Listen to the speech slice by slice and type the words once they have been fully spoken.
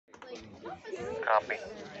Copy.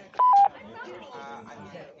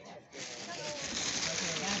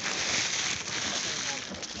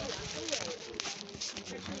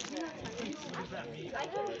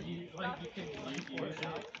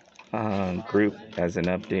 Group, as an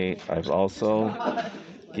update, I've also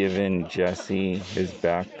given Jesse his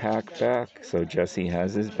backpack back. So Jesse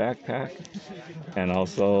has his backpack. And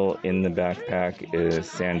also in the backpack is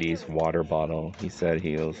Sandy's water bottle. He said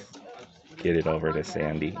he'll get it over to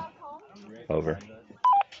Sandy. Over.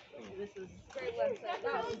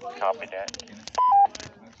 Copy that.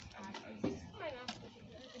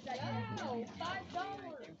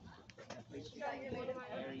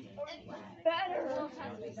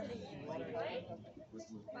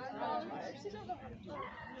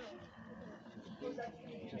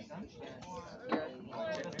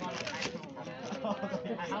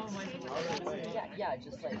 Yeah,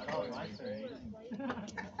 just like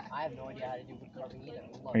I have no idea how to do wood carving either.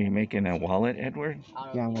 Are you making a wallet, Edward?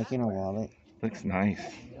 Yeah, I'm making a wallet. Looks nice.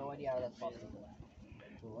 No idea how that's possible.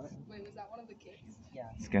 Wait, was that one of the kids? Yeah.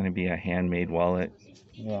 It's going to be a handmade wallet.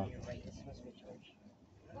 Yeah.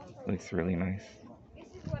 Looks really nice.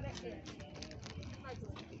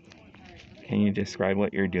 Can you describe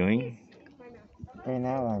what you're doing? Right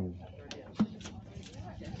now I'm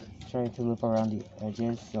trying to loop around the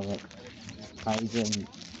edges so it hides it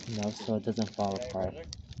enough so it doesn't fall apart.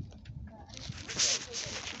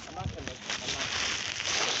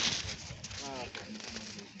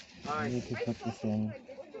 I need to put this in.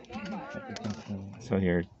 So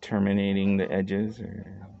you're terminating the edges or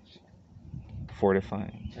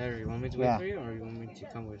fortifying? You want me to wait for you, or you want me to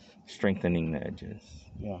come with? Strengthening the edges.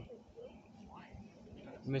 Yeah.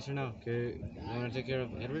 Mr. No, okay, you want to take care of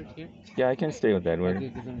Edward here? Yeah, I can stay with Edward. Okay,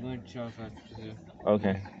 because I'm going to shower fast.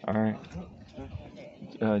 Okay, alright.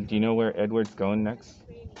 Do you know where Edward's going next?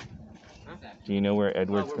 Huh? Do you know where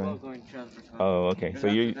Edward's we're all going? going to shower first. Oh, okay. So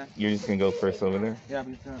you're just gonna go first over there? Yeah,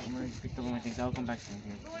 because I'm going to pick up my things. I'll come back to you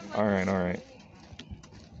here. Alright.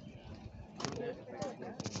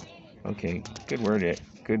 Okay, good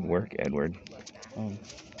work, Edward.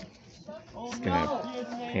 Just gonna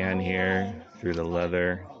pan here through the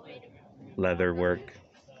leather work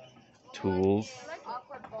tools.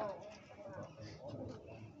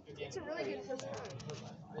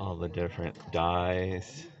 All the different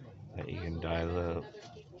dyes that you can dye the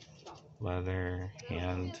leather,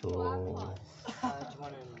 hand tools,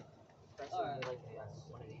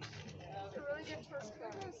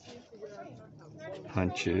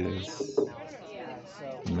 punches,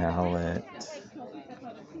 mallet,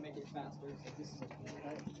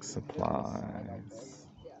 supplies.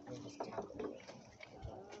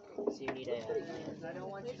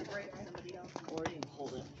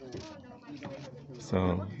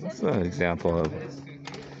 So this is an example of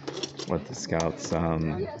what the scouts,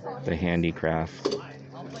 the handicraft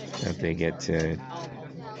that they get to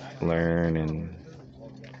learn and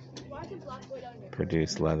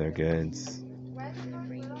produce leather goods.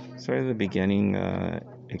 Sort of the beginning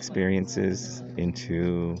experiences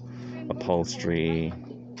into upholstery,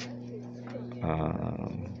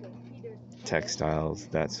 textiles,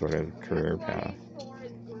 that sort of career path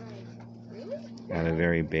at a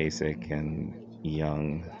very basic and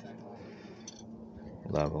young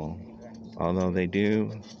level. Although they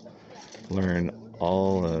do learn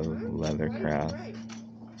all of leathercraft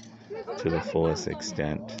to the fullest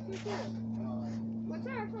extent.